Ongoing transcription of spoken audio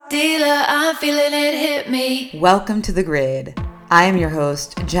dealer, I'm feeling it hit me. Welcome to The Grid. I am your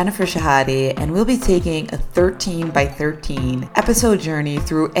host, Jennifer Shahadi, and we'll be taking a 13 by 13 episode journey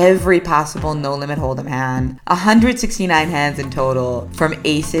through every possible No Limit Hold'em hand, 169 hands in total, from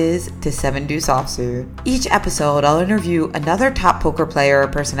aces to 7-deuce offsuit. Each episode, I'll interview another top poker player or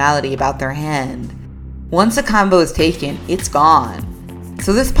personality about their hand. Once a combo is taken, it's gone.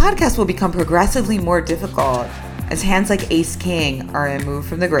 So this podcast will become progressively more difficult as hands like Ace-King are removed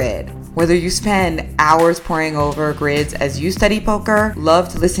from the grid. Whether you spend hours poring over grids as you study poker, love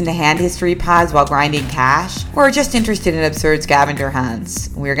to listen to hand history pods while grinding cash, or are just interested in absurd scavenger hunts,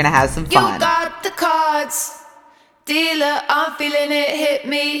 we're gonna have some fun. You got the cards, dealer, I'm feeling it hit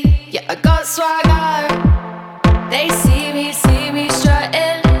me. Yeah, I got swagger. They see me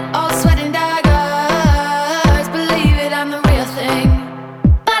strutting, all sweat and daggers. Believe it, I'm the real thing,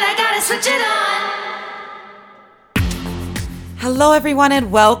 but I gotta switch it on. Hello everyone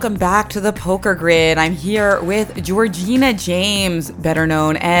and welcome back to the Poker Grid. I'm here with Georgina James, better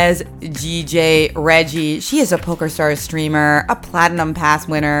known as GJReggie. She is a PokerStars streamer, a Platinum Pass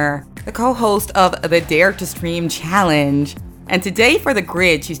winner, the co-host of the Dare to Stream Challenge. And today for the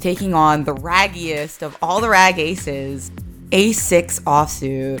Grid, she's taking on the raggiest of all the rag aces, Ace-6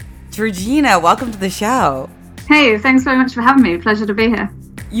 offsuit. Georgina, welcome to the show. Hey, thanks very much for having me. Pleasure to be here.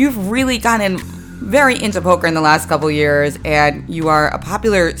 You've really gotten very into poker in the last couple years, and you are a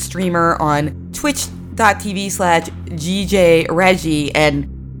popular streamer on twitch.tv/GJReggie,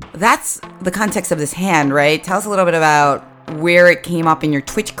 and that's the context of this hand, right? Tell us a little bit about where it came up in your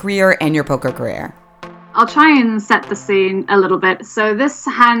Twitch career and your poker career. I'll try and set the scene a little bit. So this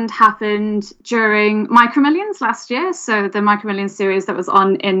hand happened during Micro Millions last year, so the Micro Millions series that was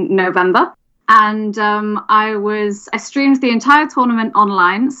on in November. And I streamed the entire tournament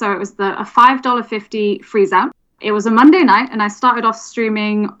online. So it was a $5.50 freeze out. It was a Monday night, and I started off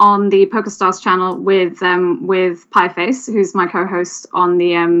streaming on the PokerStars channel with Pieface, who's my co-host on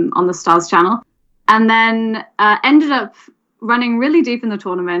the Stars channel, and then ended up running really deep in the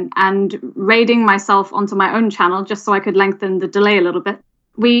tournament and raiding myself onto my own channel just so I could lengthen the delay a little bit.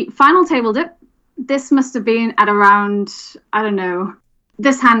 We final tabled it. This must have been at around, I don't know.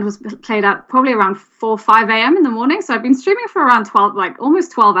 This hand was played out probably around 4 or 5 a.m. in the morning. So I've been streaming for around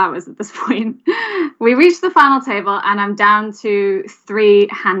almost 12 hours at this point. We reached the final table and I'm down to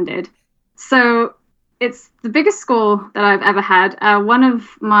 3-handed. So it's the biggest score that I've ever had. One of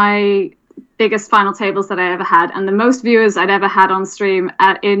my biggest final tables that I ever had, and the most viewers I'd ever had on stream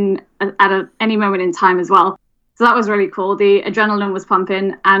at any moment in time as well. So that was really cool. The adrenaline was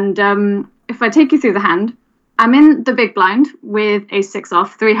pumping. And if I take you through the hand, I'm in the big blind with Ace-6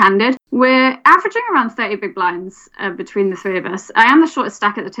 off, 3-handed. We're averaging around 30 big blinds between the three of us. I am the shortest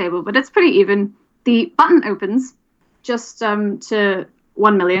stack at the table, but it's pretty even. The button opens just to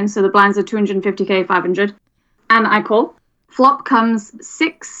 1 million, so the blinds are 250k, 500. And I call. Flop comes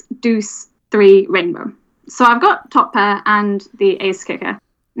 6-deuce-3 rainbow. So I've got top pair and the ace kicker.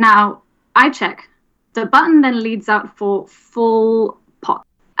 Now, I check. The button then leads out for full pot.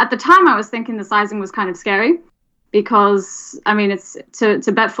 At the time, I was thinking the sizing was kind of scary because, I mean, it's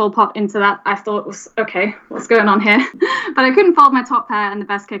to bet full pot into that, I thought was, okay, what's going on here? But I couldn't fold my top pair and the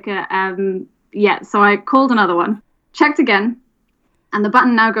best kicker yet. So I called another one, checked again, and the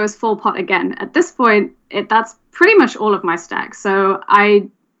button now goes full pot again. At this point, that's pretty much all of my stack. So I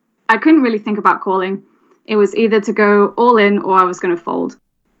couldn't really think about calling. It was either to go all in or I was going to fold.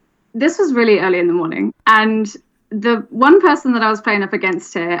 This was really early in the morning, and the one person that I was playing up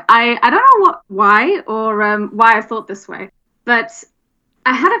against here, I don't know why I thought this way, but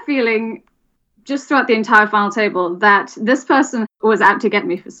I had a feeling just throughout the entire final table that this person was out to get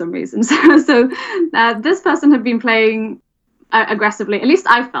me for some reason. So this person had been playing aggressively. At least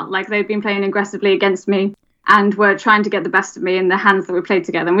I felt like they'd been playing aggressively against me and were trying to get the best of me in the hands that we played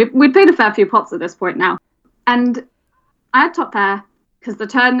together. And we'd played a fair few pots at this point now. And I had top pair, because the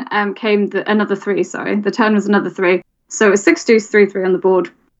turn came another 3, sorry. The turn was another 3. So it was 6-deuce-3-3 on the board.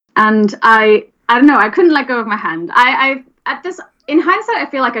 And I don't know, I couldn't let go of my hand. In hindsight, I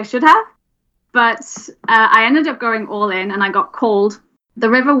feel like I should have. But I ended up going all in and I got called. The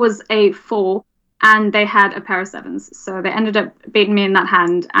river was a 4 and they had a pair of 7s. So they ended up beating me in that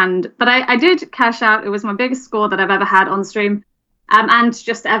hand. But I did cash out. It was my biggest score that I've ever had on stream. And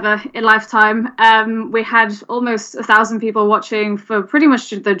just ever in lifetime. We had almost 1,000 people watching for pretty much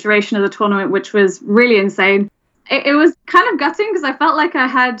the duration of the tournament, which was really insane. It was kind of gutting because I felt like I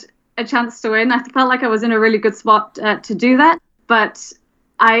had a chance to win. I felt like I was in a really good spot to do that. But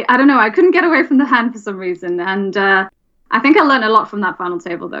I don't know, I couldn't get away from the hand for some reason. And I think I learned a lot from that final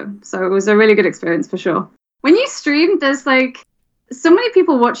table, though. So it was a really good experience for sure. When you stream, there's so many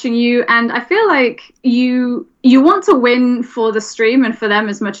people watching you, and I feel like you want to win for the stream and for them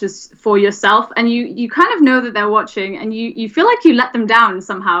as much as for yourself, and you kind of know that they're watching, and you feel like you let them down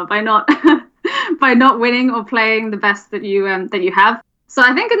somehow by not by not winning or playing the best that you have. So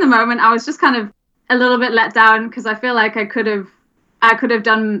I think in the moment I was just kind of a little bit let down because I feel like I could have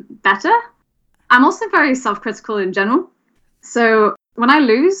done better. I'm also very self-critical in general, so when I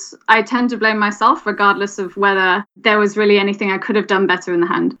lose, I tend to blame myself regardless of whether there was really anything I could have done better in the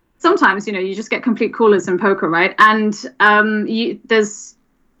hand. Sometimes, you just get complete coolers in poker, right? And there's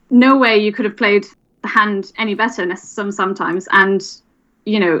no way you could have played the hand any better sometimes. And,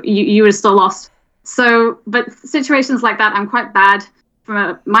 you would have still lost. So, but situations like that, I'm quite bad from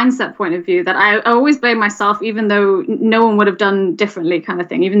a mindset point of view that I always blame myself, even though no one would have done differently kind of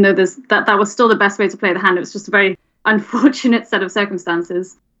thing, even though that was still the best way to play the hand. It was just a very unfortunate set of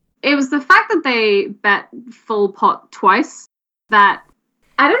circumstances. It was the fact that they bet full pot twice that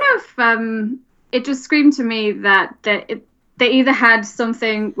I don't know if it just screamed to me that they either had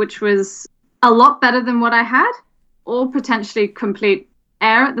something which was a lot better than what I had or potentially complete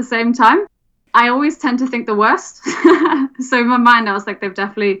air at the same time. I always tend to think the worst. So in my mind I was like, they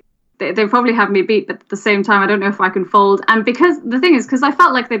probably have me beat, but at the same time I don't know if I can fold. And because the thing is, because I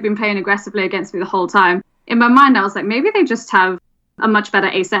felt like they've been playing aggressively against me the whole time, in my mind, I was like, maybe they just have a much better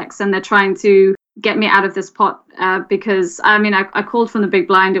ace-x and they're trying to get me out of this pot because, I called from the big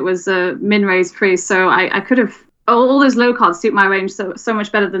blind. It was a min-raise pre, so I could have... All those low cards suit my range so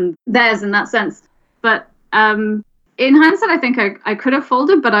much better than theirs in that sense. But in hindsight, I think I could have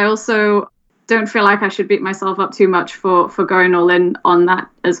folded, but I also don't feel like I should beat myself up too much for going all in on that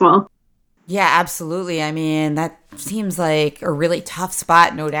as well. Yeah, absolutely. I mean, that seems like a really tough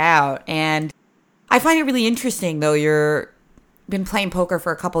spot, no doubt. And I find it really interesting, though. You've been playing poker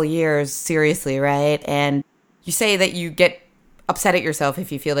for a couple of years, seriously, right? And you say that you get upset at yourself if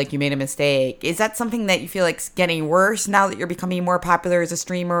you feel like you made a mistake. Is that something that you feel like's getting worse now that you're becoming more popular as a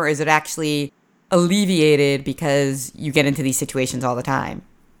streamer? Or is it actually alleviated because you get into these situations all the time?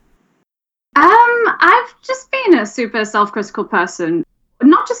 I've just been a super self-critical person,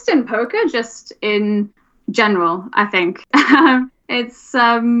 not just in poker, just in general, I think. It's...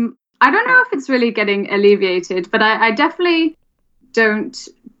 I don't know if it's really getting alleviated, but I definitely don't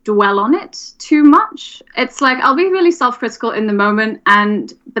dwell on it too much. It's like I'll be really self-critical in the moment,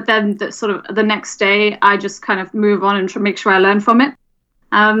 but then the next day I just kind of move on and make sure I learn from it.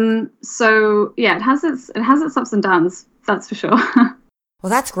 So yeah, it has its ups and downs, that's for sure. Well,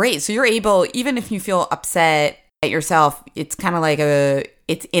 that's great. So you're able, even if you feel upset at yourself, it's kind of like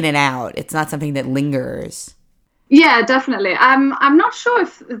it's in and out. It's not something that lingers. Yeah, definitely. I'm not sure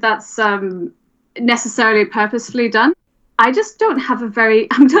if that's necessarily purposefully done. I just don't have a very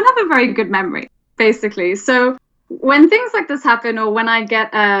good memory, basically. So when things like this happen, or when I get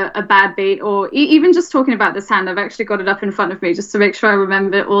a bad beat, or even just talking about this hand, I've actually got it up in front of me just to make sure I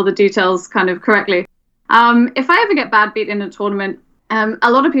remember all the details kind of correctly. If I ever get bad beat in a tournament,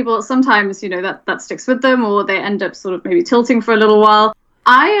 a lot of people sometimes, that sticks with them, or they end up sort of maybe tilting for a little while.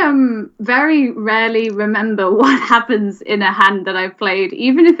 I very rarely remember what happens in a hand that I've played,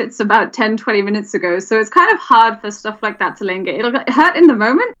 even if it's about 10, 20 minutes ago. So it's kind of hard for stuff like that to linger. It'll hurt in the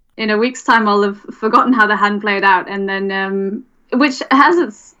moment. In a week's time, I'll have forgotten how the hand played out. And then, which has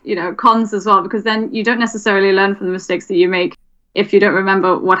its, cons as well, because then you don't necessarily learn from the mistakes that you make if you don't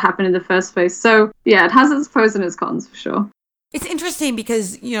remember what happened in the first place. So yeah, it has its pros and its cons for sure. It's interesting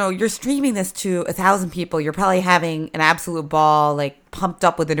because, you're streaming this to 1,000 people. You're probably having an absolute ball, like pumped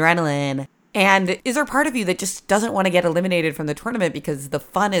up with adrenaline. And is there part of you that just doesn't want to get eliminated from the tournament because the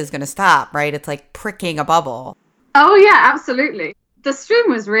fun is going to stop, right? It's like pricking a bubble. Oh, yeah, absolutely. The stream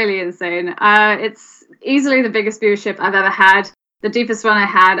was really insane. It's easily the biggest viewership I've ever had. The deepest one I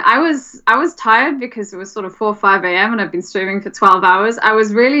had. I was tired because it was sort of 4 or 5 a.m. and I've been streaming for 12 hours. I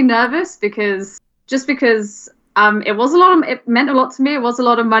was really nervous because it meant a lot to me. It was a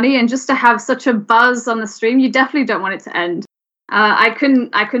lot of money, and just to have such a buzz on the stream, you definitely don't want it to end. I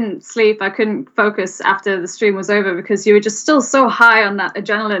couldn't sleep. I couldn't focus after the stream was over because you were just still so high on that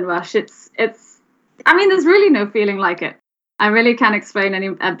adrenaline rush. There's really no feeling like it. I really can't explain any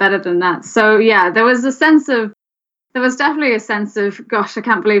better than that. So yeah, there was definitely a sense of, gosh, I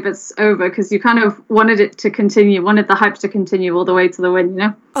can't believe it's over, because you kind of wanted it to continue, wanted the hype to continue all the way to the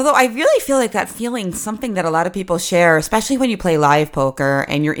win, Although I really feel like that feeling's something that a lot of people share, especially when you play live poker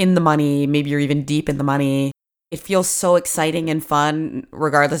and you're in the money, maybe you're even deep in the money. It feels so exciting and fun,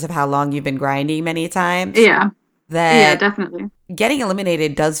 regardless of how long you've been grinding many times. Yeah. Yeah, definitely. Getting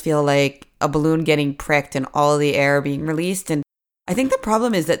eliminated does feel like a balloon getting pricked and all the air being released. And I think the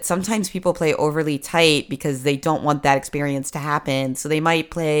problem is that sometimes people play overly tight because they don't want that experience to happen. So they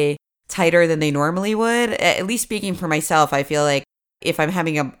might play tighter than they normally would. At least speaking for myself, I feel like if I'm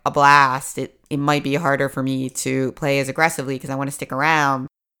having a blast, it might be harder for me to play as aggressively because I want to stick around.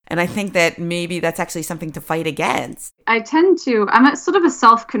 And I think that maybe that's actually something to fight against. I'm a sort of a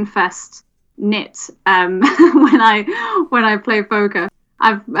self-confessed nit when I play poker.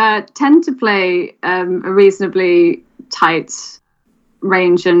 I tend to play a reasonably tight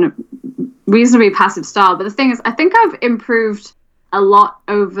range and reasonably passive style. But the thing is, I think I've improved a lot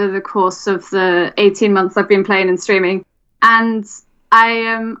over the course of the 18 months I've been playing and streaming. And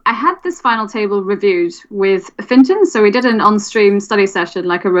I had this final table reviewed with Finton. So we did an on-stream study session,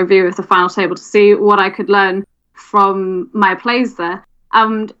 like a review of the final table to see what I could learn from my plays there.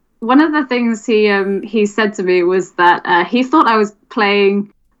 And one of the things he said to me was that he thought I was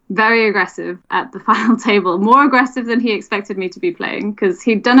playing very aggressive at the final table, more aggressive than he expected me to be playing, because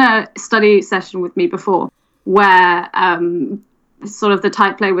he'd done a study session with me before where sort of the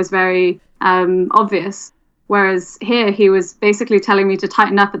tight play was very obvious. Whereas here he was basically telling me to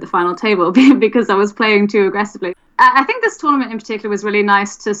tighten up at the final table because I was playing too aggressively. I think this tournament in particular was really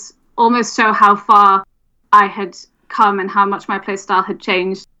nice to almost show how far I had come and how much my play style had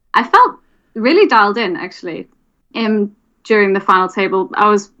changed. I felt really dialed in, actually, during the final table. I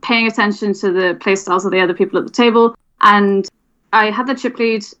was paying attention to the play styles of the other people at the table, and I had the chip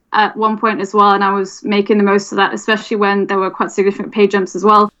lead at one point as well, and I was making the most of that, especially when there were quite significant pay jumps as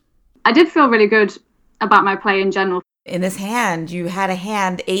well. I did feel really good about my play in general. In this hand, you had a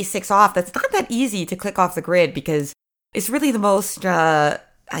hand A6 off. That's not that easy to click off the grid because it's really the most, I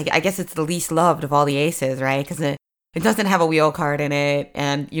guess it's the least loved of all the aces, right? Because it doesn't have a wheel card in it.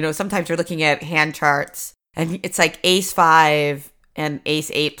 And, sometimes you're looking at hand charts and it's like ace 5 and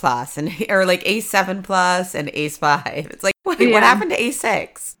ace 8 plus, or like ace 7 plus and ace 5. It's like, what happened to ace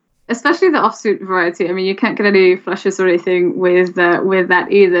 6? Especially the offsuit variety. I mean, you can't get any flushes or anything with that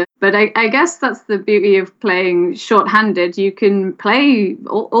either. But I guess that's the beauty of playing short-handed. You can play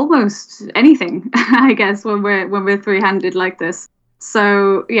almost anything, I guess, when we're three-handed like this.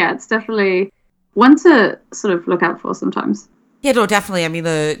 So yeah, it's definitely one to sort of look out for sometimes. Yeah, no, definitely. I mean,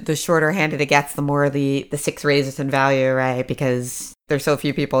 the shorter handed it gets, the more the 6 raises in value, right? Because there's so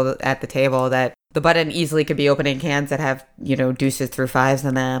few people at the table that the button easily could be opening hands that have, deuces through 5s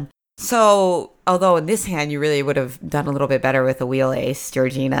in them. So, although in this hand you really would have done a little bit better with a wheel ace,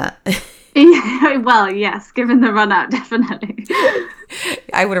 Georgina. Yeah, well, yes, given the run out, definitely.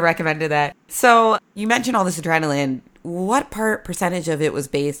 I would have recommended that. So, you mentioned all this adrenaline. What percentage of it was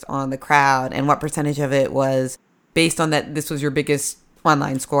based on the crowd, and what percentage of it was based on that this was your biggest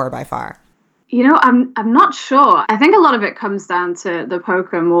online score by far? I'm not sure. I think a lot of it comes down to the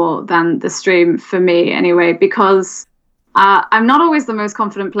poker more than the stream for me anyway, because I'm not always the most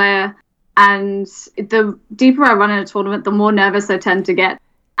confident player, and the deeper I run in a tournament, the more nervous I tend to get.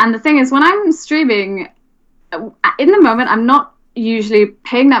 And the thing is, when I'm streaming, in the moment, I'm not usually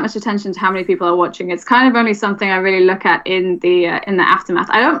paying that much attention to how many people are watching. It's kind of only something I really look at in the aftermath.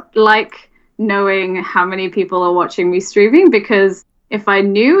 I don't like knowing how many people are watching me streaming, because if I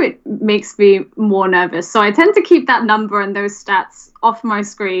knew, it makes me more nervous. So I tend to keep that number and those stats off my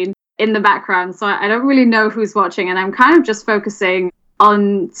screen in the background, so I don't really know who's watching, and I'm kind of just focusing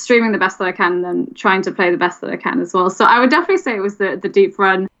on streaming the best that I can and then trying to play the best that I can as well. So I would definitely say it was the deep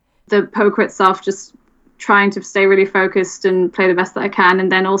run, the poker itself, just trying to stay really focused and play the best that I can,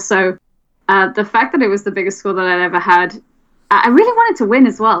 and then also the fact that it was the biggest score that I'd ever had. I really wanted to win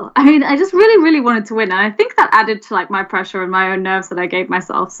as well. I mean, I just really, really wanted to win, and I think that added to like my pressure and my own nerves that I gave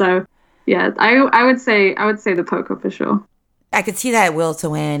myself. So yeah, I would say the poker for sure. I could see that will to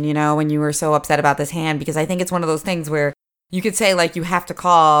win, when you were so upset about this hand, because I think it's one of those things where you could say, like, you have to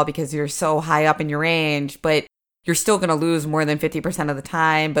call because you're so high up in your range, but you're still going to lose more than 50% of the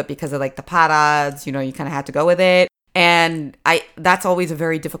time. But because of, like, the pot odds, you kind of have to go with it. And that's always a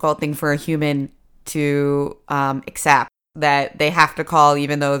very difficult thing for a human to accept, that they have to call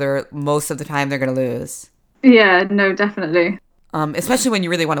even though most of the time they're going to lose. Yeah, no, definitely. Especially when you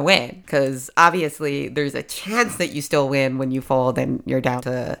really want to win, because obviously there's a chance that you still win when you fold and you're down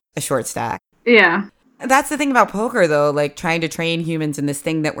to a short stack. Yeah. That's the thing about poker, though, like trying to train humans in this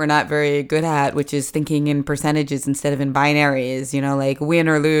thing that we're not very good at, which is thinking in percentages instead of in binaries, like win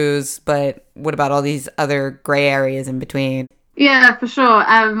or lose. But what about all these other gray areas in between? Yeah, for sure.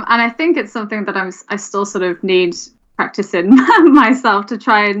 And I think it's something that I still sort of need practice in myself to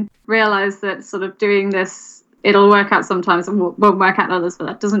try and realize that sort of doing this, it'll work out sometimes and won't work out others, but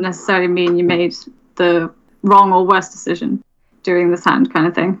that doesn't necessarily mean you made the wrong or worse decision doing this hand kind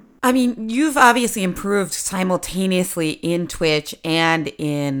of thing. I mean, you've obviously improved simultaneously in Twitch and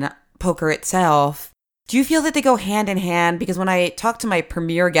in poker itself. Do you feel that they go hand in hand? Because when I talked to my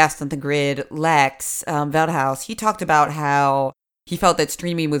premier guest on the grid, Lex Veldhaus, he talked about how he felt that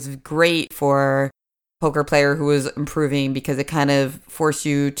streaming was great for a poker player who was improving because it kind of forced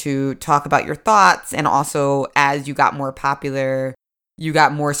you to talk about your thoughts. And also, as you got more popular, you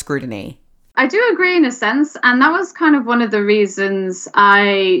got more scrutiny. I do agree in a sense. And that was kind of one of the reasons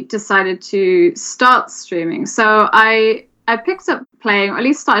I decided to start streaming. So I picked up playing, or at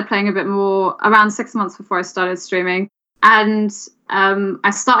least started playing a bit more around 6 months before I started streaming. And I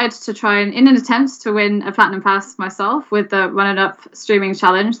started to try and, in an attempt to win a Platinum Pass myself with the Run It Up streaming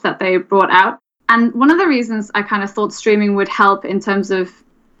challenge that they brought out. And one of the reasons I kind of thought streaming would help in terms of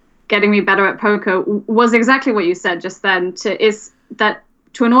getting me better at poker was exactly what you said just then, is that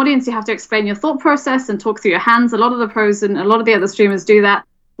to an audience, you have to explain your thought process and talk through your hands. A lot of the pros and a lot of the other streamers do that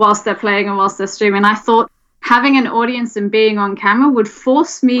whilst they're playing and whilst they're streaming. I thought having an audience and being on camera would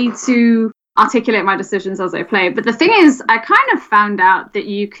force me to articulate my decisions as I play. But the thing is, I kind of found out that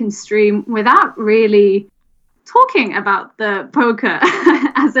you can stream without really talking about the poker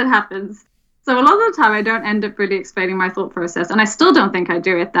as it happens. So a lot of the time, I don't end up really explaining my thought process. And I still don't think I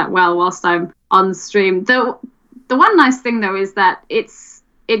do it that well whilst I'm on stream. The one nice thing, though, is that it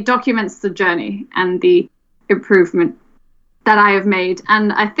documents the journey and the improvement that I have made.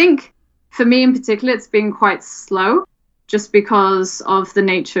 And I think for me in particular, it's been quite slow just because of the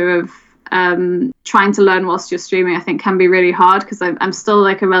nature of trying to learn whilst you're streaming. I think can be really hard because I'm still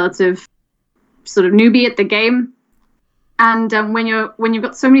like a relative sort of newbie at the game. And when you've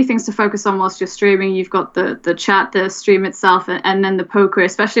got so many things to focus on whilst you're streaming, you've got the chat, the stream itself, and then the poker,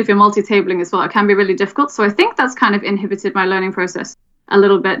 especially if you're multi-tabling as well, it can be really difficult. So I think that's kind of inhibited my learning process a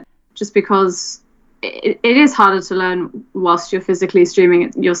little bit, just because it is harder to learn whilst you're physically streaming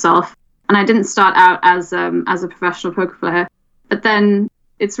it yourself. And I didn't start out as a professional poker player, but then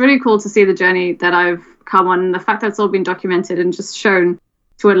it's really cool to see the journey that I've come on, and the fact that it's all been documented and just shown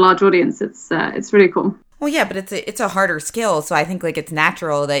to a large audience. It's really cool. Well, yeah, but it's a harder skill, so I think like it's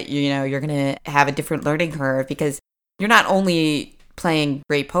natural that you're gonna have a different learning curve because you're not only playing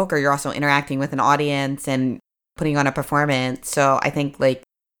great poker, you're also interacting with an audience and putting on a performance. So I think like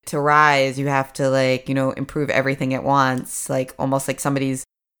to rise, you have to like improve everything at once, like almost like somebody's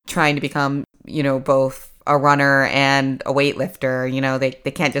trying to become both a runner and a weightlifter.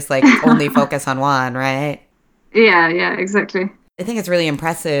 They can't just like only focus on one, right? Yeah, exactly. I think it's really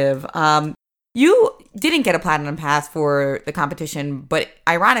impressive. You didn't get a Platinum Pass for the competition, but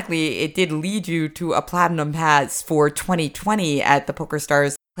ironically, it did lead you to a Platinum Pass for 2020 at the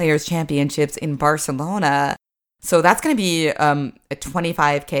PokerStars Players Championships in Barcelona. So that's going to be a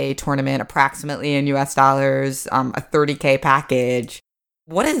 $25K tournament approximately in US dollars, a $30K package.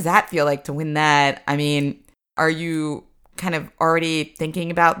 What does that feel like to win that? I mean, are you kind of already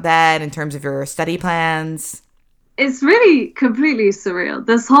thinking about that in terms of your study plans? It's really completely surreal.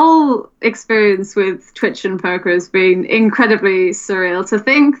 This whole experience with Twitch and poker has been incredibly surreal. To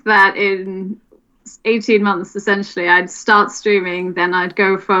think that in 18 months, essentially, I'd start streaming, then I'd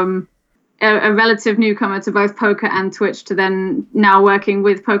go from a relative newcomer to both poker and Twitch to then now working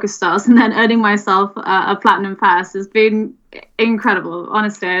with PokerStars and then earning myself a Platinum Pass has been incredible.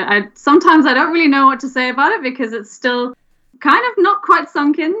 Honestly, sometimes I don't really know what to say about it because it's still kind of not quite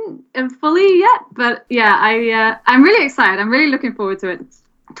sunk in fully yet, but yeah, I'm really excited. I'm really looking forward to it.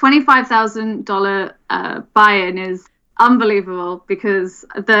 $25,000 buy-in is unbelievable because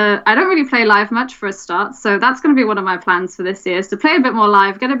I don't really play live much for a start, so that's going to be one of my plans for this year, is to play a bit more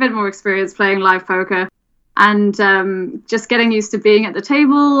live, get a bit more experience playing live poker, and just getting used to being at the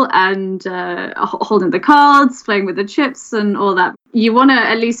table and holding the cards, playing with the chips and all that. You want to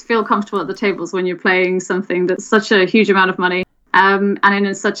at least feel comfortable at the tables when you're playing something that's such a huge amount of money, and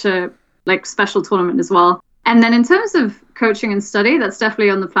in such a special tournament as well. And then in terms of coaching and study, that's definitely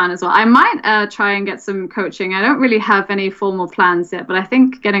on the plan as well. I might try and get some coaching. I don't really have any formal plans yet, but I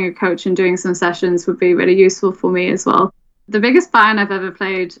think getting a coach and doing some sessions would be really useful for me as well. The biggest buy-in I've ever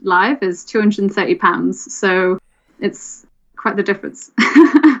played live is £230, so it's quite the difference.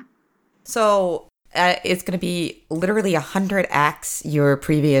 So it's going to be literally 100x your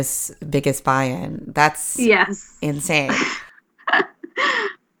previous biggest buy-in. That's insane.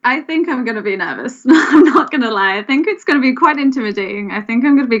 I think I'm going to be nervous. I'm not going to lie. I think it's going to be quite intimidating. I think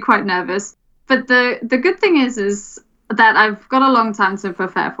I'm going to be quite nervous. But the good thing is that I've got a long time to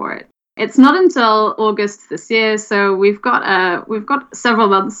prepare for it. It's not until August this year, so we've got several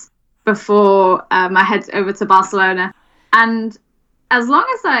months before I head over to Barcelona. And as long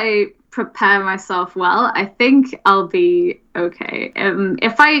as I prepare myself well, I think I'll be okay.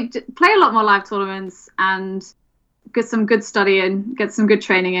 If I play a lot more live tournaments and get some good study in, get some good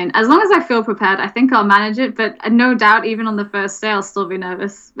training in, as long as I feel prepared, I think I'll manage it. But no doubt, even on the first day, I'll still be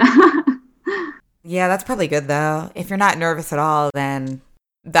nervous. Yeah, that's probably good, though. If you're not nervous at all, then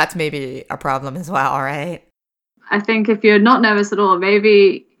that's maybe a problem as well, right? I think if you're not nervous at all,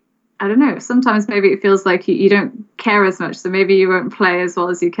 maybe, I don't know, sometimes maybe it feels like you don't care as much, so maybe you won't play as well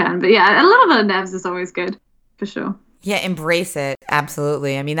as you can. But yeah, a little bit of nerves is always good, for sure. Yeah, embrace it.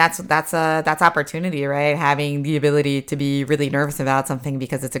 Absolutely. I mean, that's opportunity, right? Having the ability to be really nervous about something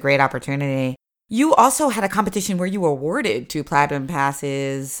because it's a great opportunity. You also had a competition where you were awarded 2 platinum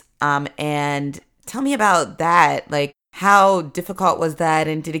passes, and tell me about that. Like, how difficult was that?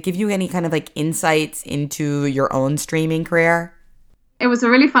 And did it give you any kind of like insights into your own streaming career? It was a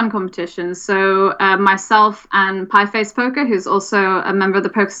really fun competition. So myself and Pieface Poker, who's also a member of the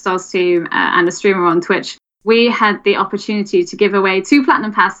PokerStars team and a streamer on Twitch, we had the opportunity to give away 2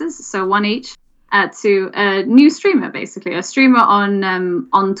 platinum passes, so 1 each, to a new streamer, basically, a streamer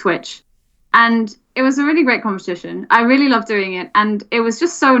on Twitch. And it was a really great competition. I really loved doing it. And it was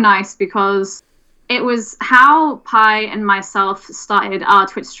just so nice because it was how Pi and myself started our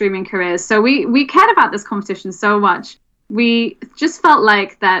Twitch streaming careers. So we cared about this competition so much. We just felt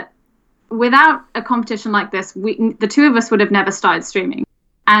like that without a competition like this, the 2 of us would have never started streaming.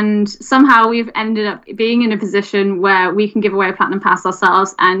 And somehow we've ended up being in a position where we can give away a platinum pass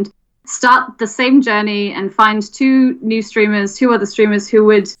ourselves and start the same journey and find 2 new streamers, 2 other streamers who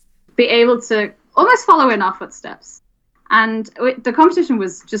would be able to almost follow in our footsteps. And the competition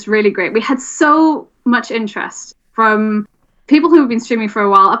was just really great. We had so much interest from people who have been streaming for a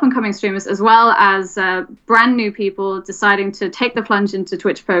while, up-and-coming streamers, as well as brand new people deciding to take the plunge into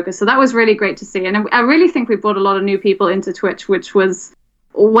Twitch poker. So that was really great to see. And I really think we brought a lot of new people into Twitch, which was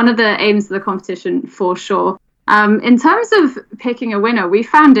one of the aims of the competition for sure. In terms of picking a winner, we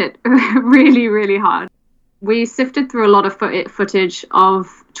found it really, really hard. We sifted through a lot of footage of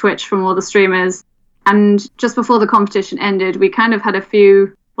Twitch from all the streamers. And just before the competition ended, we kind of had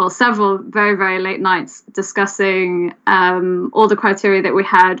several very, very late nights discussing all the criteria that we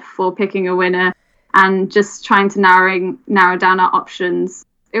had for picking a winner and just trying to narrow down our options.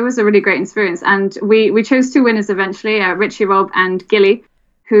 It was a really great experience. And we chose 2 winners eventually, Richie Rob and Gilly,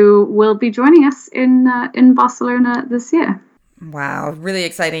 who will be joining us in Barcelona this year. Wow, really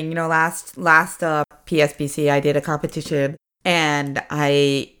exciting. You know, last PSBC, I did a competition, and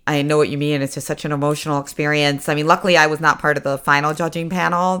I know what you mean. It's just such an emotional experience. I mean, luckily, I was not part of the final judging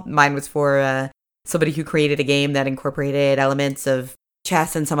panel. Mine was for somebody who created a game that incorporated elements of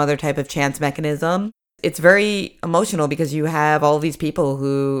chess and some other type of chance mechanism. It's very emotional because you have all these people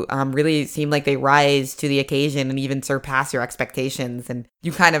who really seem like they rise to the occasion and even surpass your expectations. And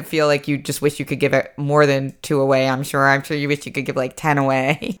you kind of feel like you just wish you could give it more than 2 away. I'm sure you wish you could give like 10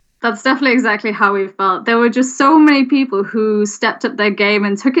 away. That's definitely exactly how we felt. There were just so many people who stepped up their game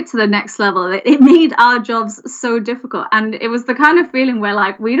and took it to the next level. It made our jobs so difficult. And it was the kind of feeling where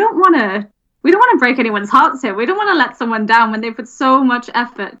like, we don't want to break anyone's hearts here. We don't want to let someone down when they put so much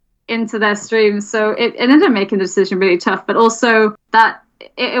effort into their streams. So it ended up making the decision really tough, but also that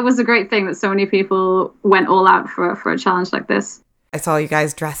it was a great thing that so many people went all out for a challenge like this. I saw you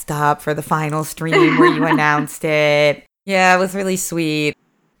guys dressed up for the final stream where you announced it. Yeah, it was really sweet.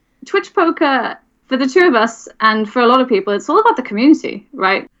 Twitch poker, for the 2 of us and for a lot of people, it's all about the community,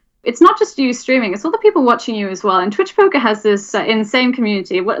 right? It's not just you streaming, it's all the people watching you as well. And Twitch poker has this insane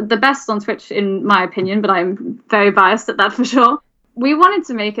community, the best on Twitch in my opinion, but I'm very biased at that for sure. We wanted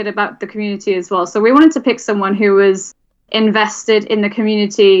to make it about the community as well. So we wanted to pick someone who was invested in the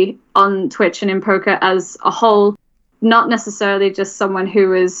community on Twitch and in poker as a whole, not necessarily just someone who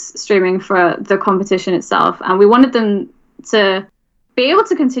was streaming for the competition itself. And we wanted them to be able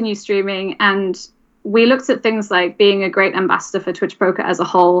to continue streaming. And we looked at things like being a great ambassador for Twitch poker as a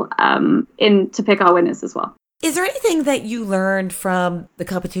whole to pick our winners as well. Is there anything that you learned from the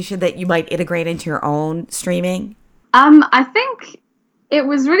competition that you might integrate into your own streaming? I think it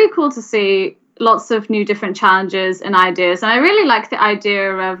was really cool to see lots of new different challenges and ideas. And I really like the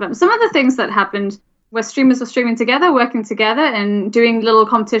idea of some of the things that happened where streamers were streaming together, working together and doing little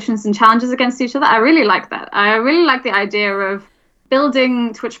competitions and challenges against each other. I really like that. I really like the idea of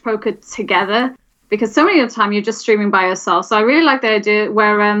building Twitch poker together because so many of the time you're just streaming by yourself. So I really like the idea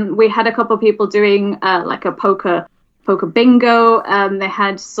where we had a couple of people doing like a poker bingo. They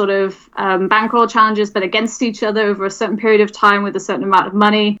had sort of bankroll challenges, but against each other over a certain period of time with a certain amount of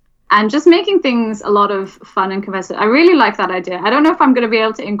money, and just making things a lot of fun and competitive. I really like that idea. I don't know if I'm going to be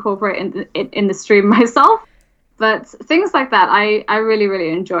able to incorporate it in the stream myself, But things like that, I really, really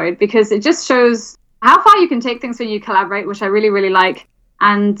enjoyed, because it just shows how far you can take things when you collaborate, which I really, really like,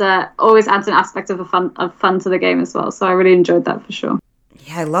 and always adds an aspect of fun to the game as well. So I really enjoyed that for sure.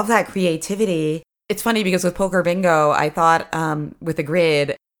 Yeah, I love that creativity. It's funny because with Poker Bingo, I thought with the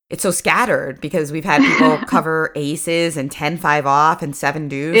grid, it's so scattered because we've had people cover aces and 10-5 off and 7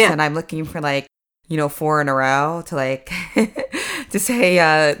 deuce, and I'm looking for 4 in a row to to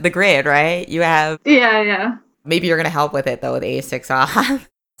say the grid, right? You have maybe you're gonna help with it though with ace-6 off.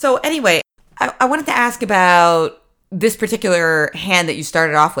 So anyway, I wanted to ask about this particular hand that you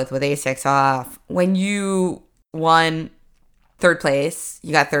started off with ace-6 off. When you won third place,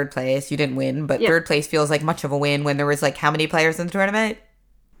 you got third place. You didn't win, but third place feels like much of a win when there was how many players in the tournament?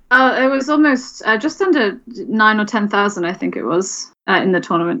 It was almost just under 9,000 or 10,000, I think it was, in the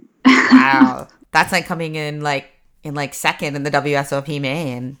tournament. Wow. That's coming in second in the WSOP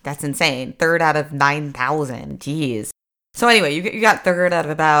main. That's insane. Third out of 9,000. Jeez. So anyway, you got third out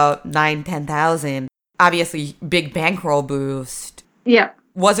of about 10,000. Obviously, big bankroll boost. Yeah.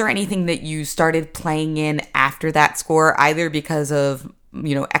 Was there anything that you started playing in after that score, either because of,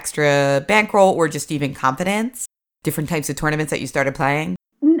 extra bankroll or just even confidence? Different types of tournaments that you started playing?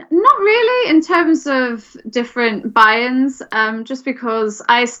 Not really in terms of different buy-ins, just because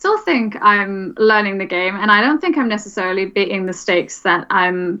I still think I'm learning the game, and I don't think I'm necessarily beating the stakes that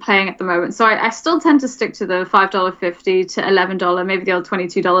I'm playing at the moment. So I still tend to stick to the $5.50 to $11, maybe the old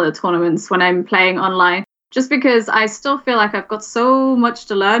 $22 tournaments when I'm playing online, just because I still feel like I've got so much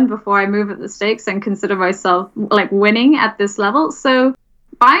to learn before I move at the stakes and consider myself winning at this level. So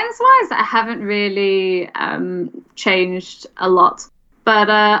buy-ins wise, I haven't really changed a lot. But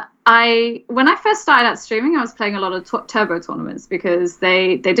when I first started out streaming, I was playing a lot of turbo tournaments because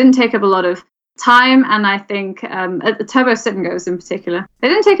they didn't take up a lot of time, and I think turbo sit and goes in particular, they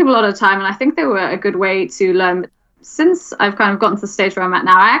didn't take up a lot of time, and I think they were a good way to learn. Since I've kind of gotten to the stage where I'm at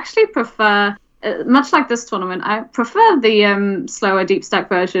now, I actually prefer, much like this tournament, I prefer the slower deep stack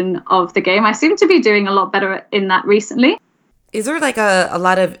version of the game. I seem to be doing a lot better in that recently. Is there a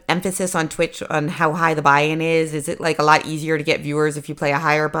lot of emphasis on Twitch on how high the buy-in is? Is it a lot easier to get viewers if you play a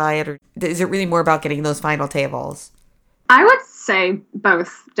higher buy-in, or is it really more about getting those final tables? I would say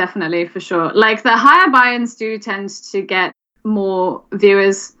both, definitely, for sure. The higher buy-ins do tend to get more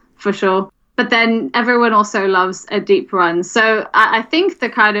viewers, for sure. But then everyone also loves a deep run. So I think the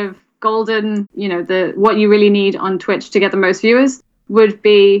kind of golden, what you really need on Twitch to get the most viewers would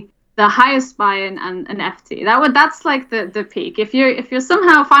be the highest buy-in and an FT. That's the peak. If you're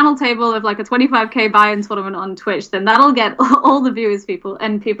somehow final table of a 25k buy-in tournament on Twitch, then that'll get all the viewers people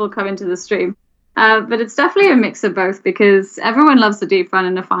come into the stream. But it's definitely a mix of both, because everyone loves the deep run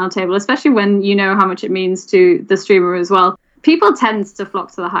and the final table, especially when you know how much it means to the streamer as well. People tend to flock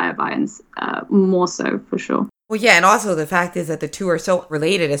to the higher buy-ins more so, for sure. Well, yeah, and also the fact is that the two are so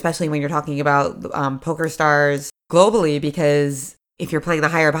related, especially when you're talking about Poker Stars globally, because if you're playing the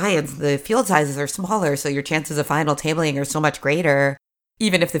higher buy-ins, the field sizes are smaller, so your chances of final tabling are so much greater,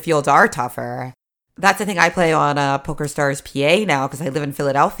 even if the fields are tougher. That's the thing. I play on Poker Stars PA now because I live in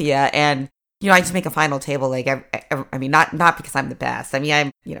Philadelphia, and I just make a final table not because I'm the best. I mean,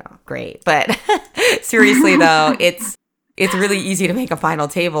 I'm great, but seriously though, it's really easy to make a final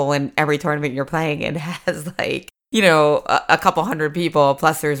table when every tournament you're playing it has a couple hundred people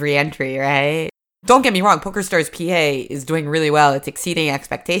plus there's re-entry, right? Don't get me wrong, Poker Stars PA is doing really well. It's exceeding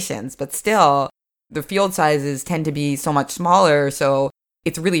expectations, but still, the field sizes tend to be so much smaller, so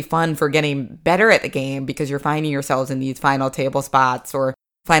it's really fun for getting better at the game because you're finding yourselves in these final table spots or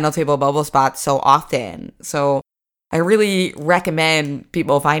final table bubble spots so often. So I really recommend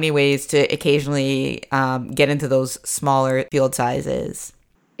people finding ways to occasionally get into those smaller field sizes.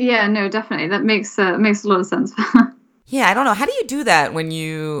 Yeah, no, definitely. That makes a lot of sense. Yeah, I don't know. How do you do that when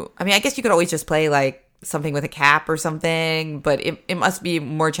I guess you could always just play something with a cap or something, but it must be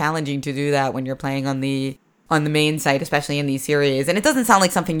more challenging to do that when you're playing on the main site, especially in these series. And it doesn't sound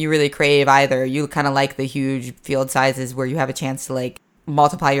like something you really crave either. You kind of like the huge field sizes where you have a chance to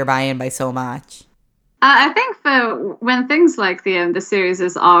multiply your buy-in by so much. I think for when things like the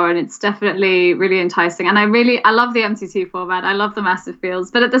series are, and it's definitely really enticing. And I love the MTT format. I love the massive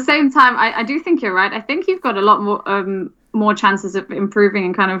fields. But at the same time, I do think you're right. I think you've got a lot more chances of improving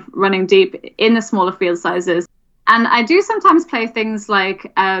and kind of running deep in the smaller field sizes. And I do sometimes play things like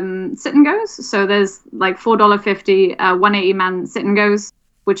sit and goes. So there's $4.50 180-man sit and goes,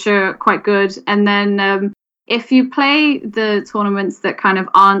 which are quite good. And then if you play the tournaments that kind of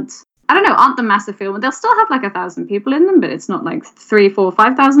aren't the massive field, but they'll still have 1,000 people in them, but it's not 3, 4,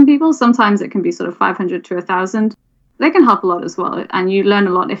 5,000 people. Sometimes it can be sort of 500 to 1,000. They can help a lot as well, and you learn a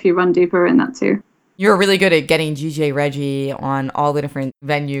lot if you run deeper in that too. You're really good at getting GJReggie on all the different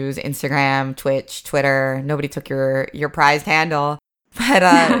venues, Instagram, Twitch, Twitter. Nobody took your prized handle. But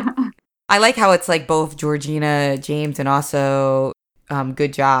I like how it's like both Georgina, James, and also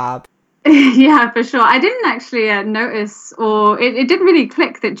good job. Yeah, for sure. I didn't actually notice, or it didn't really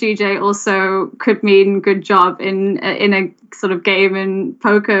click that GJ also could mean good job in a sort of game and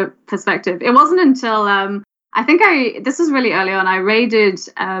poker perspective. It wasn't until I think this was really early on. I raided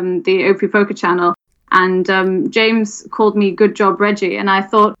the OP Poker channel, and James called me Good Job Reggie, and I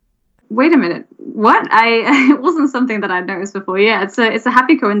thought, wait a minute, what? It wasn't something that I'd noticed before. Yeah, it's a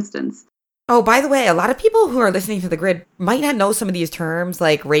happy coincidence. Oh, by the way, a lot of people who are listening to The Grid might not know some of these terms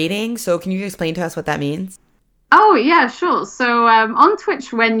like rating. So can you explain to us what that means? Oh, yeah, sure. So on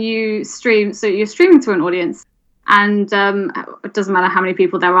Twitch, when you stream, so you're streaming to an audience, and it doesn't matter how many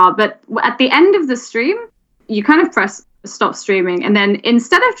people there are, but at the end of the stream, you kind of press stop streaming. And then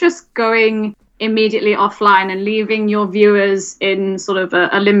instead of just going immediately offline and leaving your viewers in sort of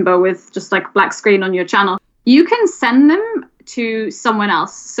a limbo with just like black screen on your channel, you can send them to someone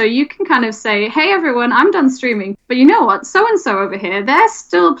else. So you can kind of say, hey everyone, I'm done streaming, but you know what, so and so over here, they're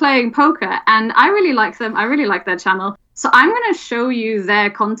still playing poker and I really like them, I really like their channel, so I'm going to show you their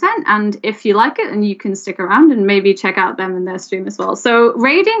content, and if you like it, and you can stick around and maybe check out them in their stream as well. So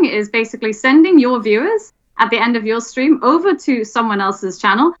raiding is basically sending your viewers at the end of your stream over to someone else's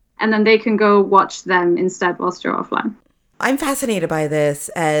channel, and then they can go watch them instead whilst you're offline. I'm fascinated by this,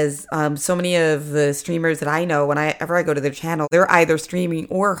 as so many of the streamers that I know, whenever I go to their channel, they're either streaming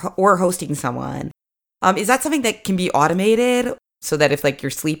or hosting someone. Is that something that can be automated so that if like you're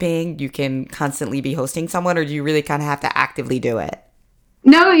sleeping, you can constantly be hosting someone, or do you really kind of have to actively do it?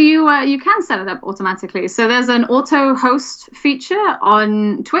 No, you can set it up automatically. So there's an auto host feature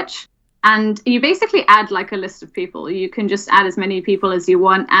on Twitch. And you basically add like a list of people. You can just add as many people as you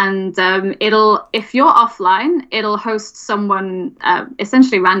want. And if you're offline, it'll host someone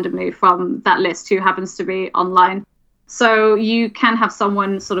essentially randomly from that list who happens to be online. So you can have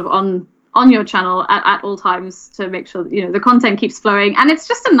someone sort of on your channel at all times to make sure that, the content keeps flowing. And it's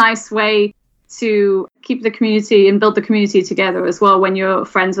just a nice way to keep the community and build the community together as well when you're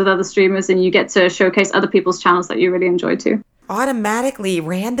friends with other streamers and you get to showcase other people's channels that you really enjoy too. Automatically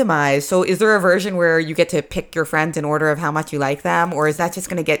randomized. So is there a version where you get to pick your friends in order of how much you like them, or is that just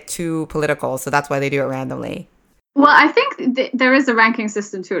going to get too political, so that's why they do it randomly? Well, I think there is a ranking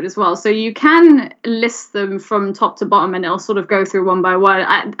system to it as well. So you can list them from top to bottom and it'll sort of go through one by one.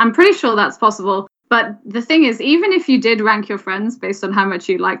 I'm pretty sure that's possible. But the thing is, even if you did rank your friends based on how much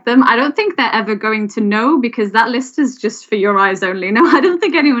you like them, I don't think they're ever going to know, because that list is just for your eyes only. No, I don't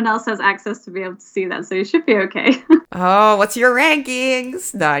think anyone else has access to be able to see that. So you should be okay. Oh, what's your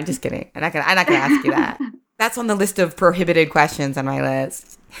rankings? No, I'm just kidding. I'm not gonna ask you that. That's on the list of prohibited questions on my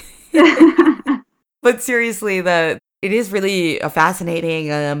list. But seriously, it is really a fascinating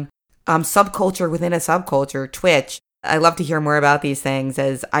subculture within a subculture, Twitch. I love to hear more about these things,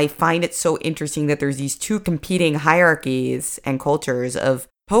 as I find it so interesting that there's these two competing hierarchies and cultures of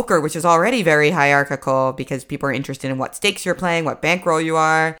poker, which is already very hierarchical because people are interested in what stakes you're playing, what bankroll you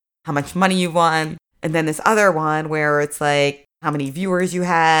are, how much money you've won. And then this other one where it's like how many viewers you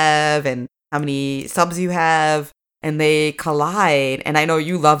have and how many subs you have, and they collide. And I know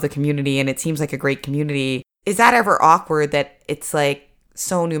you love the community and it seems like a great community. Is that ever awkward that it's like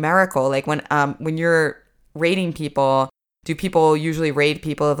so numerical? Like when you're rating people, do people usually rate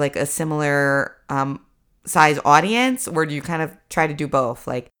people of like a similar size audience, or do you kind of try to do both?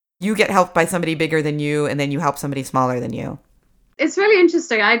 Like you get helped by somebody bigger than you and then you help somebody smaller than you? It's really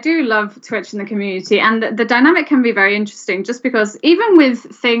interesting. I do love Twitch and the community, and the dynamic can be very interesting just because even with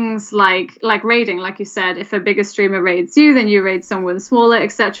things like raiding, like you said, if a bigger streamer raids you, then you raid someone smaller,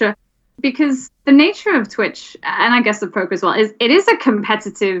 etc. Because the nature of Twitch, and I guess of poker as well, is it is a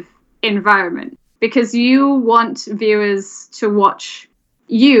competitive environment. Because you want viewers to watch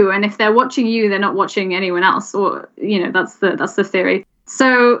you, and if they're watching you, they're not watching anyone else, or that's the theory.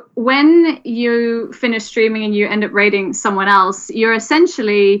 So when you finish streaming and you end up raiding someone else, you're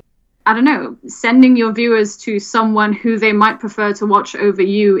essentially, I don't know, sending your viewers to someone who they might prefer to watch over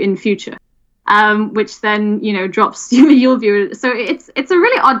you in future, which then drops your viewers. So it's a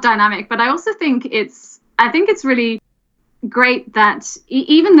really odd dynamic, but I also think it's really great that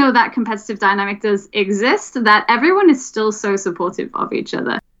even though that competitive dynamic does exist, that everyone is still so supportive of each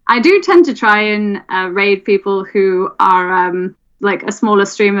other. I do tend to try and raid people who are like a smaller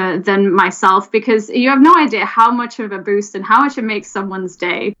streamer than myself, because you have no idea how much of a boost and how much it makes someone's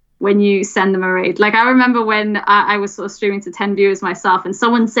day when you send them a raid. Like I remember when I was sort of streaming to 10 viewers myself, and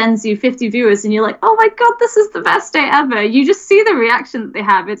someone sends you 50 viewers and you're like, oh my God, this is the best day ever. You just see the reaction that they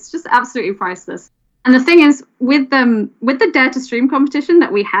have. It's just absolutely priceless. And the thing is, with the Dare to Stream competition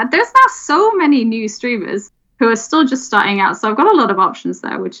that we had, there's now so many new streamers who are still just starting out. So I've got a lot of options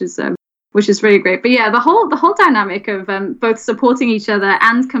there, which is really great. But yeah, the whole dynamic of both supporting each other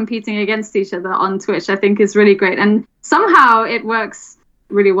and competing against each other on Twitch, I think, is really great. And somehow it works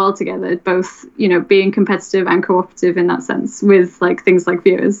really well together, both, you know, being competitive and cooperative in that sense with like things like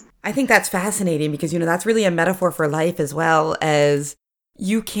viewers. I think that's fascinating because, you know, that's really a metaphor for life as well, as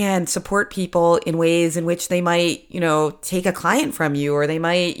you can support people in ways in which they might, you know, take a client from you, or they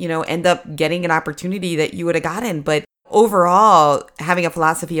might, you know, end up getting an opportunity that you would have gotten. But overall, having a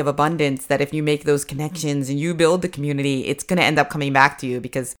philosophy of abundance, that if you make those connections and you build the community, it's going to end up coming back to you,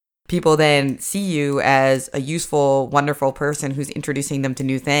 because people then see you as a useful, wonderful person who's introducing them to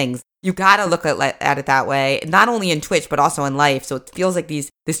new things. You got to look at it that way, not only in Twitch, but also in life. So it feels like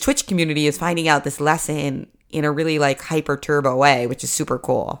this Twitch community is finding out this lesson in a really like hyper turbo way, which is super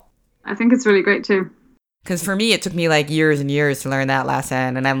cool. I think it's really great too. Because for me, it took me like years and years to learn that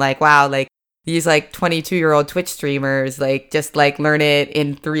lesson. And I'm like, wow, like these like 22-year-old Twitch streamers, like just like learn it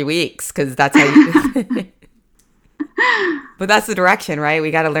in 3 weeks, because that's how you But that's the direction, right?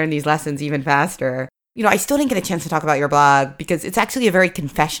 We got to learn these lessons even faster. You know, I still didn't get a chance to talk about your blog because it's actually a very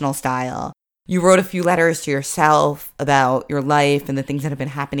confessional style. You wrote a few letters to yourself about your life and the things that have been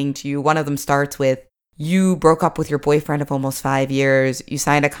happening to you. One of them starts with, you broke up with your boyfriend of almost 5 years. You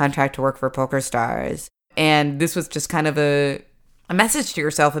signed a contract to work for PokerStars. And this was just kind of a message to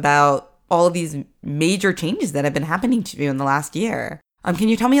yourself about all of these major changes that have been happening to you in the last year. Can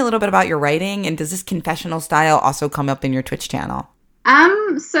you tell me a little bit about your writing, and does this confessional style also come up in your Twitch channel?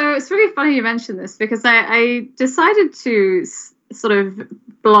 So it's really funny you mentioned this, because I decided to sort of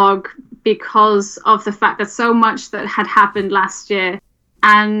blog because of the fact that so much that had happened last year,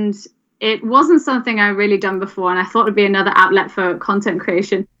 and it wasn't something I really done before, and I thought it'd be another outlet for content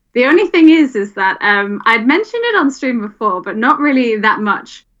creation. The only thing is that I'd mentioned it on stream before, but not really that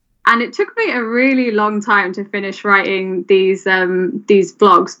much. And it took me a really long time to finish writing these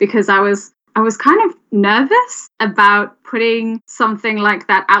blogs, because I was kind of nervous about putting something like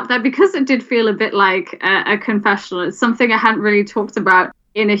that out there, because it did feel a bit like a confessional. It's something I hadn't really talked about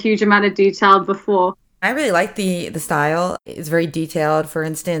in a huge amount of detail before. I really like the style. It's very detailed. For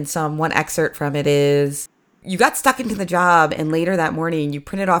instance, one excerpt from it is, you got stuck into the job, and later that morning you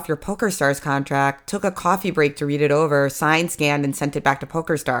printed off your PokerStars contract, took a coffee break to read it over, signed, scanned, and sent it back to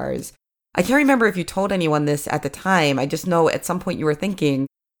PokerStars. I can't remember if you told anyone this at the time. I just know at some point you were thinking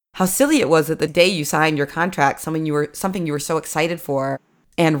how silly it was that the day you signed your contract, something you were so excited for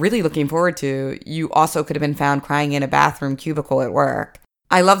and really looking forward to, you also could have been found crying in a bathroom cubicle at work.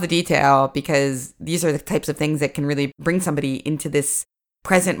 I love the detail, because these are the types of things that can really bring somebody into this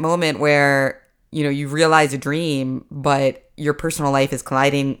present moment where, you know, you realize a dream, but your personal life is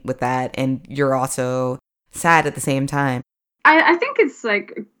colliding with that, and you're also sad at the same time. I think it's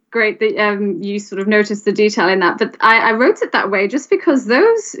like great that you sort of noticed the detail in that, but I wrote it that way just because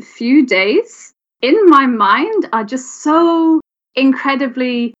those few days in my mind are just so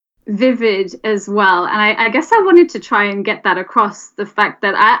incredibly vivid as well. And I guess I wanted to try and get that across, the fact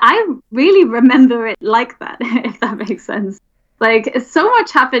that I really remember it like that, if that makes sense. Like, so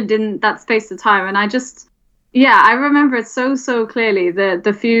much happened in that space of time, and I remember it so clearly,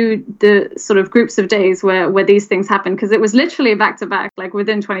 the sort of groups of days where these things happened, because it was literally back to back, like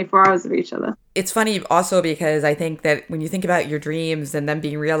within 24 hours of each other. It's funny also because I think that when you think about your dreams and them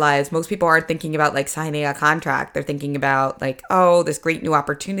being realized, most people aren't thinking about like signing a contract. They're thinking about like, oh, this great new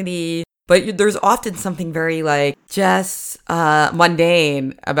opportunity. But there's often something very like just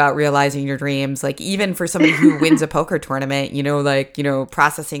mundane about realizing your dreams. Like even for somebody who wins a poker tournament,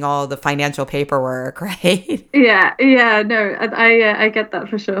 processing all the financial paperwork, right? Yeah, no, I get that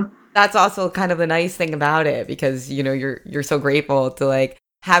for sure. That's also kind of the nice thing about it, because you're so grateful to like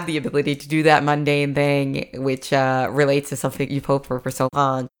have the ability to do that mundane thing, which relates to something you've hoped for so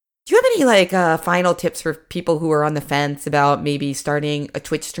long. Do you have any like final tips for people who are on the fence about maybe starting a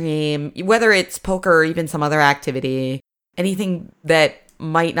Twitch stream, whether it's poker or even some other activity? Anything that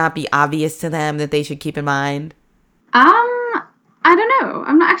might not be obvious to them that they should keep in mind? I don't know.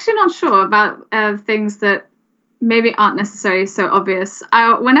 I'm actually not sure about things that maybe aren't necessarily so obvious.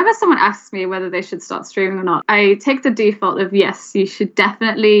 Whenever someone asks me whether they should start streaming or not, I take the default of yes, you should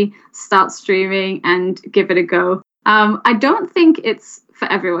definitely start streaming and give it a go. I don't think it's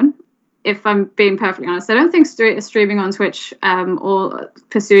for everyone, if I'm being perfectly honest. I don't think streaming on Twitch or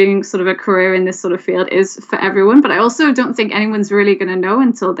pursuing sort of a career in this sort of field is for everyone, but I also don't think anyone's really going to know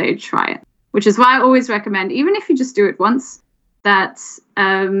until they try it, which is why I always recommend, even if you just do it once, that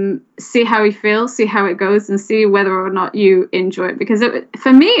see how you feel, see how it goes, and see whether or not you enjoy it. Because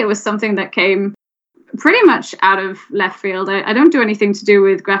for me, it was something that came pretty much out of left field. I don't do anything to do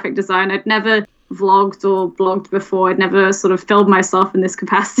with graphic design. I'd never vlogged or blogged before. I'd never sort of filmed myself in this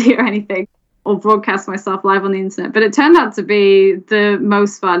capacity or anything, or broadcast myself live on the internet. But it turned out to be the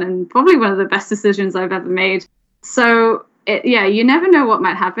most fun and probably one of the best decisions I've ever made. So you never know what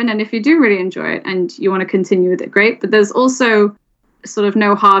might happen. And if you do really enjoy it and you want to continue with it, great. But there's also sort of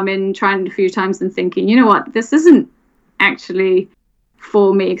no harm in trying it a few times and thinking, you know what, this isn't actually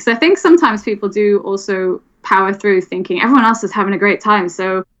for me. Because I think sometimes people do also power through thinking everyone else is having a great time,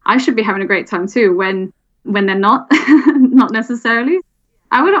 so I should be having a great time too, when they're not, not necessarily.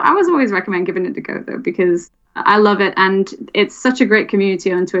 I would always recommend giving it a go though, because I love it, and it's such a great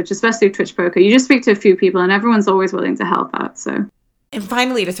community on Twitch, especially Twitch Poker. You just speak to a few people and everyone's always willing to help out. So, and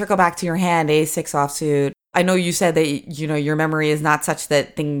finally, to circle back to your hand, A6 offsuit, I know you said that, you know, your memory is not such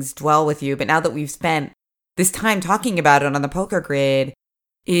that things dwell with you, but now that we've spent this time talking about it on the poker grid,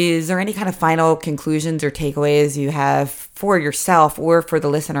 is there any kind of final conclusions or takeaways you have for yourself or for the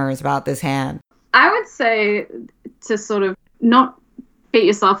listeners about this hand? I would say to sort of not beat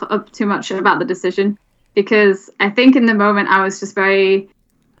yourself up too much about the decision, because I think in the moment I was just very,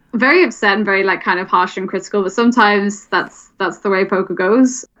 very upset and very like kind of harsh and critical, but sometimes that's the way poker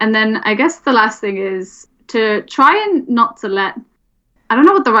goes. And then I guess the last thing is to try and not to let, I don't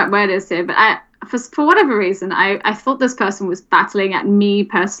know what the right word is here, but for whatever reason, I thought this person was battling at me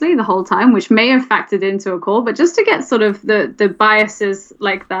personally the whole time, which may have factored into a call, but just to get sort of the biases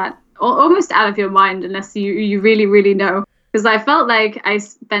like that almost out of your mind, unless you really, really know. Because I felt like I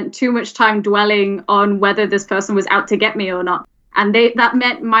spent too much time dwelling on whether this person was out to get me or not. And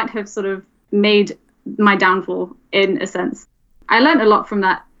might have sort of made my downfall in a sense. I learned a lot from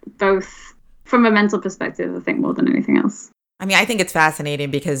that, both from a mental perspective, I think, more than anything else. I mean, I think it's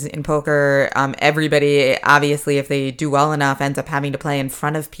fascinating because in poker, everybody, obviously, if they do well enough, ends up having to play in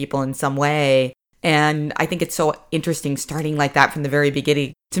front of people in some way. And I think it's so interesting starting like that from the very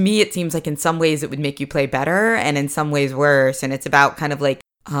beginning. To me, it seems like in some ways it would make you play better and in some ways worse. And it's about kind of like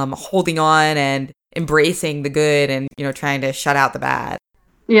holding on and embracing the good and, you know, trying to shut out the bad.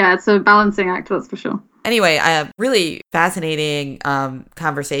 Yeah, it's a balancing act, that's for sure. Anyway, really fascinating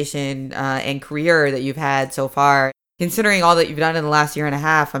conversation and career that you've had so far. Considering all that you've done in the last year and a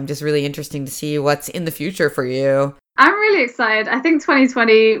half, I'm just really interesting to see what's in the future for you. I'm really excited. I think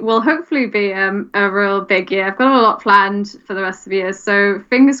 2020 will hopefully be a real big year. I've got a lot planned for the rest of the year, so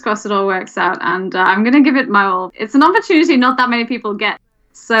fingers crossed it all works out, and I'm going to give it my all. It's an opportunity not that many people get,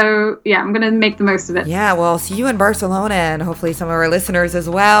 so yeah, I'm going to make the most of it. Yeah, well, see you in Barcelona, and hopefully some of our listeners as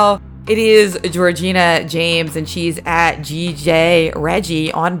well. It is Georgina James, and she's at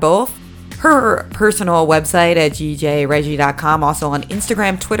GJReggie on both her personal website at GJReggie.com, also on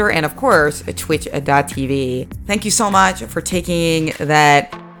Instagram, Twitter, and of course, Twitch.tv. Thank you so much for taking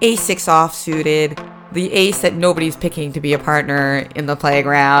that A6 offsuited, the ace that nobody's picking to be a partner in the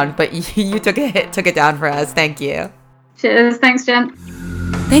playground, but you took it down for us. Thank you. Cheers. Thanks, Jen.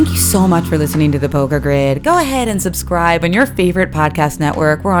 Thank you so much for listening to The Poker Grid. Go ahead and subscribe on your favorite podcast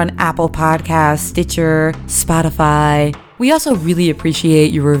network. We're on Apple Podcasts, Stitcher, Spotify. We also really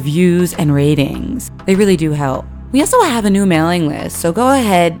appreciate your reviews and ratings. They really do help. We also have a new mailing list, so go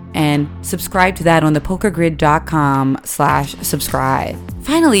ahead and subscribe to that on thepokergrid.com/subscribe.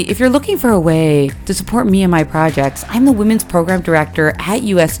 Finally, if you're looking for a way to support me and my projects, I'm the Women's Program Director at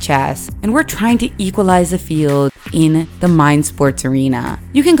US Chess, and we're trying to equalize the field in the mind sports arena.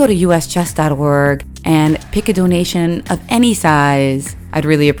 You can go to uschess.org and pick a donation of any size. I'd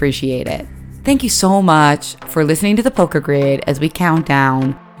really appreciate it. Thank you so much for listening to The Poker Grid as we count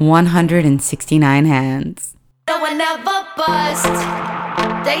down 169 hands. No one ever bust.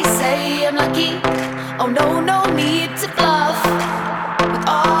 They say I'm lucky. Oh no need to bluff. With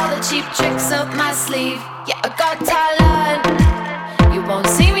all the cheap tricks up my sleeve. Yeah, I got talent. You won't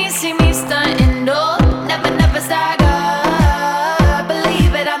see me stunt.